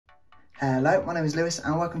Hello, my name is Lewis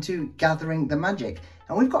and welcome to Gathering the Magic.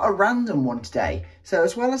 And we've got a random one today. So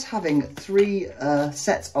as well as having three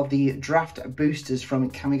sets of the draft boosters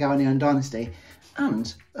from Kamigawa Neon Dynasty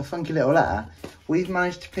and a funky little letter, we've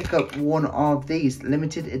managed to pick up one of these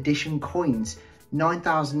limited edition coins,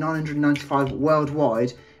 9,995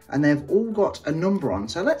 worldwide, and they've all got a number on.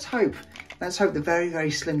 So let's hope the very,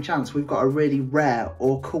 very slim chance we've got a really rare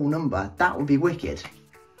or cool number. That would be wicked.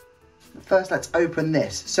 First, let's open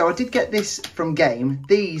this. So I did get this from Game.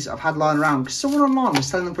 These I've had lying around because someone online was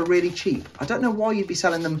selling them for really cheap. I don't know why you'd be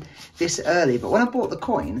selling them this early, but when I bought the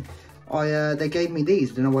coin, they gave me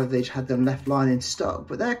these. I don't know whether they just had them left lying in stock,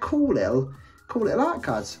 but they're cool little art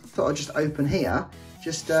cards. I thought I'd just open here,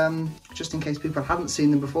 just in case people hadn't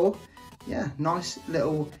seen them before. Yeah, nice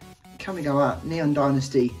little Kamigawa Neon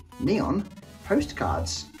Dynasty Neon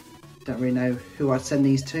postcards. Don't really know who I'd send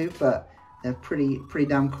these to, but they're pretty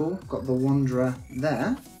damn cool. Got the Wanderer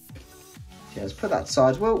there. Okay, let's put that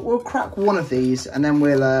aside. We'll crack one of these and then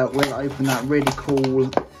we'll open that really cool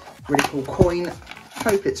coin.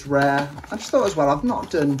 Hope it's rare. I just thought as well, I've not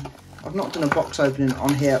done a box opening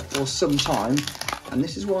on here for some time, and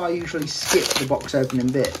this is why I usually skip the box opening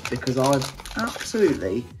bit, because I've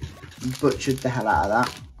absolutely butchered the hell out of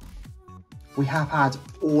that. We have had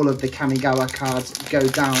all of the Kamigawa cards go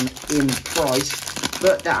down in price,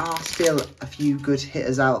 but there are still a few good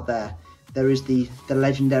hitters out there. There is the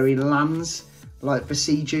legendary lands like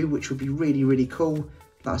Besiju, which would be really, really cool.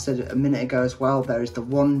 Like I said a minute ago as well, there is the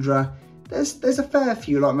Wanderer. There's a fair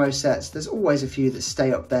few, like most sets. There's always a few that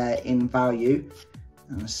stay up there in value.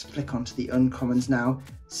 And let's flick onto the uncommons now,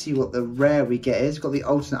 see what the rare we get is. We've got the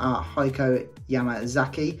alternate art Heiko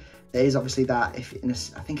Yamazaki. There is obviously that, I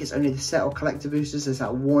think it's only the set or collector boosters, there's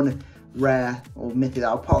that one rare or mythic that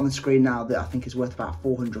I'll put on the screen now that I think is worth about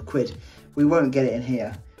 400 quid. We won't get it in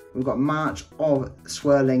here. We've got March of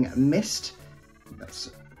Swirling Mist.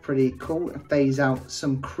 That's pretty cool. Phase out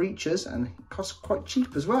some creatures and costs quite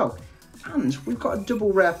cheap as well. And we've got a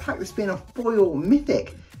double rare pack, this being a foil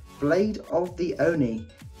mythic, Blade of the Oni.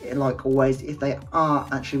 Like always, if they are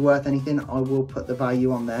actually worth anything, I will put the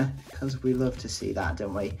value on there, because we love to see that,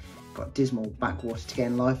 don't we? Got Dismal Backwater to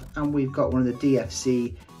gain life, and we've got one of the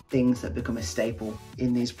DFC things that become a staple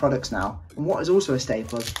in these products now. And what is also a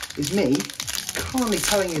staple is me kindly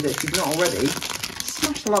telling you that if you've not already,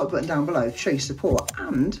 smash the like button down below to show your support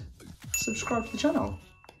and subscribe to the channel,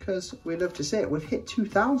 because we love to see it. We've hit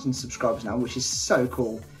 2,000 subscribers now, which is so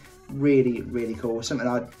cool. Really, really cool. Something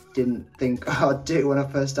I didn't think I'd do when I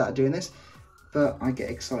first started doing this, but I get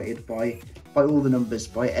excited by all the numbers,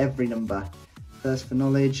 by every number. Thirst for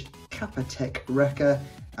Knowledge, Kappa-Tech Wrecker,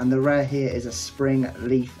 and the rare here is a Spring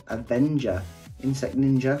Leaf Avenger, Insect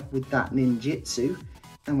Ninja with that ninjutsu,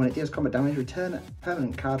 and when it deals combat damage, return a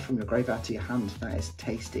permanent card from your graveyard to your hand. That is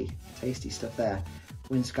tasty stuff there.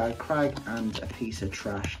 Windsky Crag and a piece of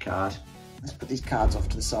trash card. Let's put these cards off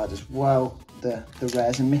to the side as well, the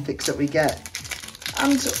rares and mythics that we get.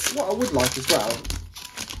 And what I would like as well,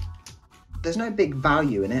 there's no big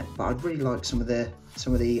value in it, but I'd really like some of the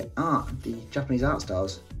art, the Japanese art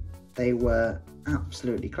styles. They were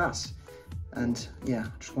absolutely class. And yeah,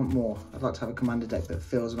 I just want more. I'd like to have a commander deck that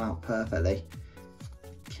fills them out perfectly.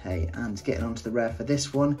 Okay, and getting onto the rare for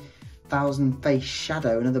this one, Thousand Face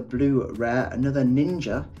Shadow, another blue rare, another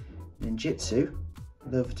ninja, ninjutsu.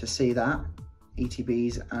 Love to see that.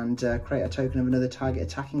 ETBs and create a token of another target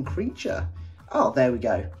attacking creature. Oh, there we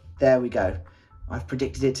go. There we go. I've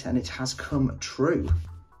predicted it and it has come true.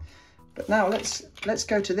 But now let's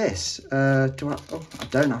go to this. I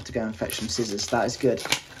don't have to go and fetch some scissors. That is good.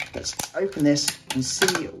 Let's open this and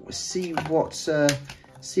see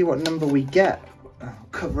what number we get. I'll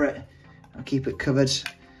cover it. I'll keep it covered.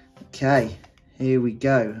 Okay, here we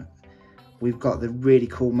go. We've got the really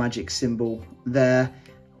cool magic symbol there.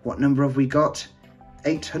 What number have we got?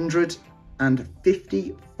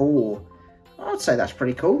 854. I'd say that's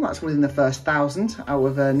pretty cool. That's within the first 1,000 out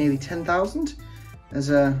of nearly 10,000. As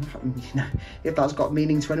if that's got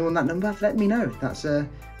meaning to anyone, that number, let me know. That's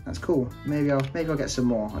cool. Maybe I'll get some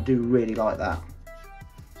more. I do really like that.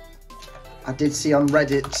 I did see on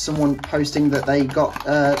Reddit someone posting that they got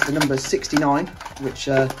the number 69, which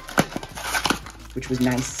was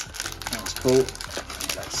nice. That's cool.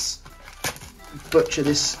 Let's butcher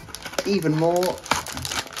this even more.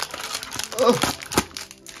 Oh,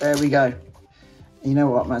 there we go. You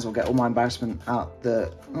know what, might as well get all my embarrassment out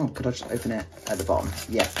the... Oh, could I just open it at the bottom?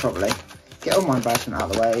 Yeah, probably. Get all my embarrassment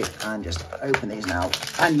out of the way and just open these now.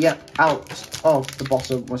 And yep, out of the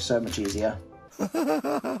bottom was so much easier.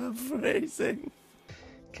 Phrasing.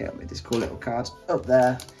 Okay, I'll move this cool little card up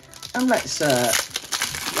there. And let's have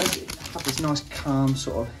this nice calm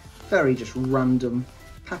sort of very just random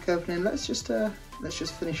pack opening. Let's just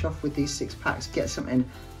finish off with these 6 packs, get something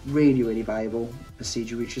really, really valuable as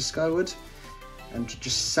Siege reaches skyward, and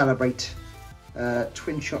just celebrate.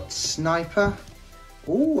 Twin shot sniper.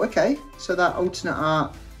 Oh, okay. So that alternate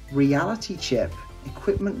art reality chip,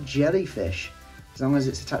 equipment jellyfish. As long as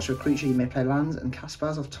it's attached to a creature, you may play lands and cast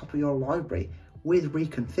spells off top of your library with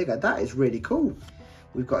reconfigure. That is really cool.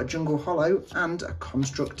 We've got a jungle hollow and a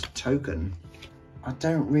construct token. I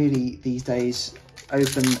don't really these days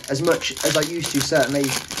open as much as I used to, certainly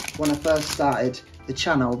when I first started the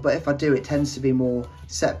channel, but if I do, it tends to be more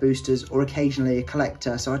set boosters or occasionally a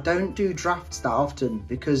collector. So I don't do drafts that often,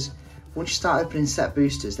 because once you start opening set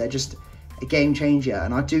boosters, they're just a game changer,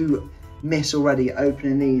 and I do miss already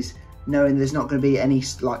opening these knowing there's not going to be any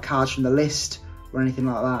like cards from the list or anything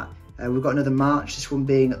like that. We've got another March, this one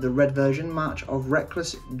being the red version, March of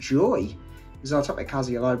Reckless Joy. Exile top cards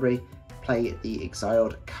of your library, play the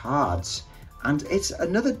exiled cards. And it's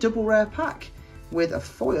another double rare pack with a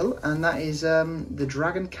foil, and that is the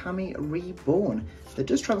Dragon Kami Reborn that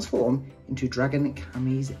does transform into Dragon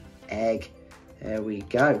Kami's egg. There we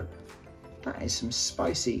go. That is some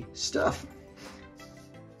spicy stuff.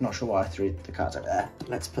 Not sure why I threw the cards over there.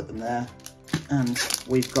 Let's put them there. And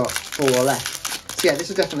we've got 4 left. So yeah, this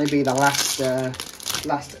will definitely be the last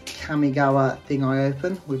Kamigawa thing I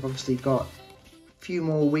open. We've obviously got a few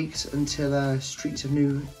more weeks until Streets of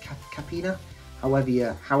New Capina. However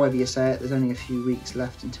you say it, there's only a few weeks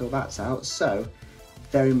left until that's out. So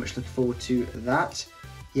very much looking forward to that.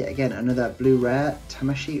 Yet again, another blue rare,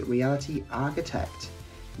 Tamashi Reality Architect,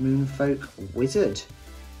 Moonfolk Wizard,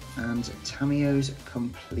 and Tamio's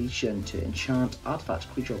Completion to enchant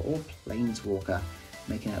artifact, creature or planeswalker,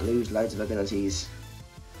 making it lose loads of abilities.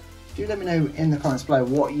 Do let me know in the comments below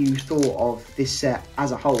what you thought of this set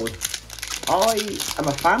as a whole. I am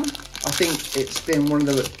a fan. I think it's been one of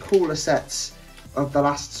the cooler sets of the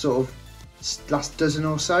last last dozen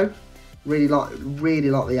or so. Really like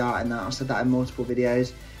the art in that. I've said that in multiple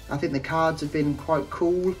videos. I think the cards have been quite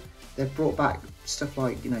cool. They've brought back stuff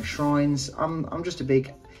like, you know, shrines. I'm just a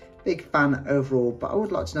big fan overall, but I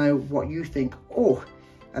would like to know what you think. Oh,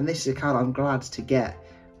 and this is a card I'm glad to get.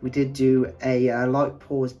 We did do a Light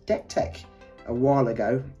Pause deck tech a while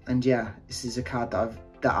ago, and yeah, this is a card that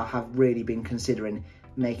I have really been considering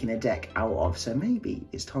making a deck out of. So maybe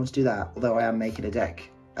it's time to do that. Although I am making a deck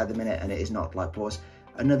at the minute, and it is not Light Pause.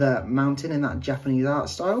 Another mountain in that Japanese art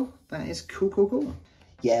style. That is cool.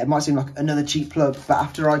 Yeah, it might seem like another cheap plug, but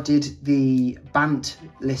after I did the Bant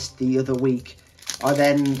list the other week, I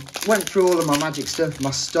then went through all of my Magic stuff,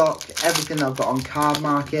 my stock, everything that I've got on Card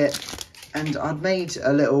Market, and I'd made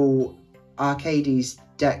a little Arcades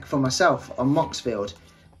deck for myself on Moxfield,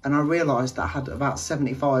 and I realised that I had about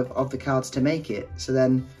 75 of the cards to make it. So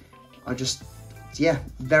then I just, yeah,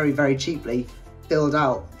 very cheaply filled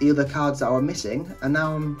out the other cards that I were missing, and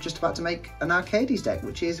now I'm just about to make an Arcades deck,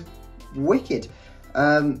 which is wicked.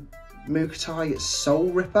 Mukotai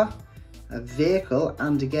Soul Ripper, a vehicle,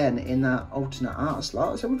 and again in that alternate art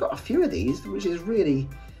slot. So we've got a few of these, which is really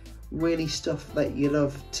stuff that you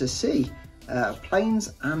love to see.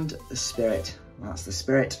 Planes and the Spirit. That's the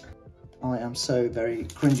Spirit. I am so very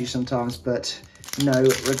cringy sometimes, but no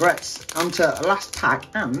regrets. On to last pack,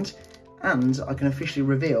 and I can officially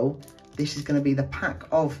reveal this is going to be the pack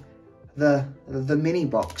of the mini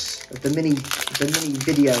box, of the mini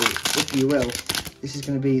video, if you will. This is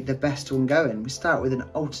going to be the best one going. We start with an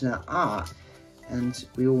alternate art, and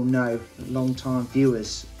we all know, long-time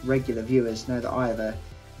viewers, regular viewers, know that I have a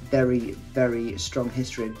very strong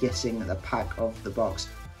history of guessing the pack of the box.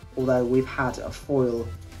 Although we've had a foil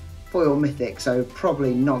mythic, so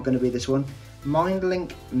probably not going to be this one.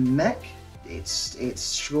 Mindlink Mech,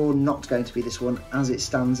 it's sure not going to be this one as it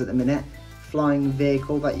stands at the minute. Flying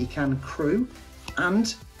vehicle that you can crew,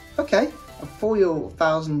 and okay, a foil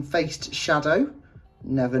Thousand-Faced Shadow.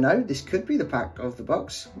 Never know, this could be the pack of the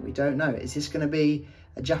box. We don't know. Is this going to be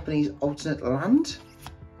a Japanese alternate land?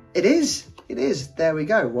 It is. There we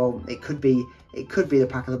go. Well, it could be the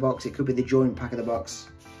pack of the box. It could be the joint pack of the box.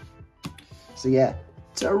 So yeah,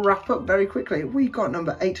 to wrap up very quickly, we've got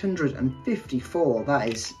number 854. That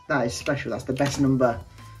is special. That's the best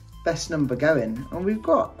number going, and we've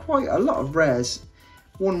got quite a lot of rares.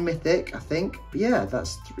 One mythic, I think. But yeah,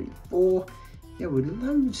 that's 3, 4. Yeah, with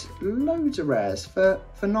loads of rares for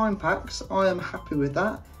 9 packs. I am happy with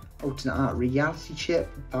that. Alternate art reality chip,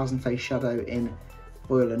 Thousand-Faced Shadow in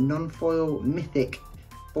foil and non-foil, mythic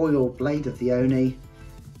foil Blade of the Oni.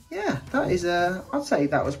 Yeah, that is I'd say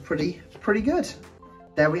that was pretty good.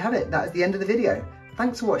 There we have it. That is the end of the video.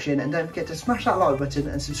 Thanks for watching, and don't forget to smash that like button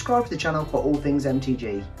and subscribe to the channel for all things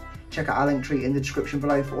MTG. Check out our link tree in the description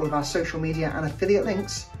below for all of our social media and affiliate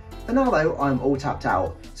links. For now though, I'm all tapped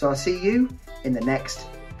out, so I'll see you in the next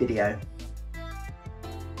video.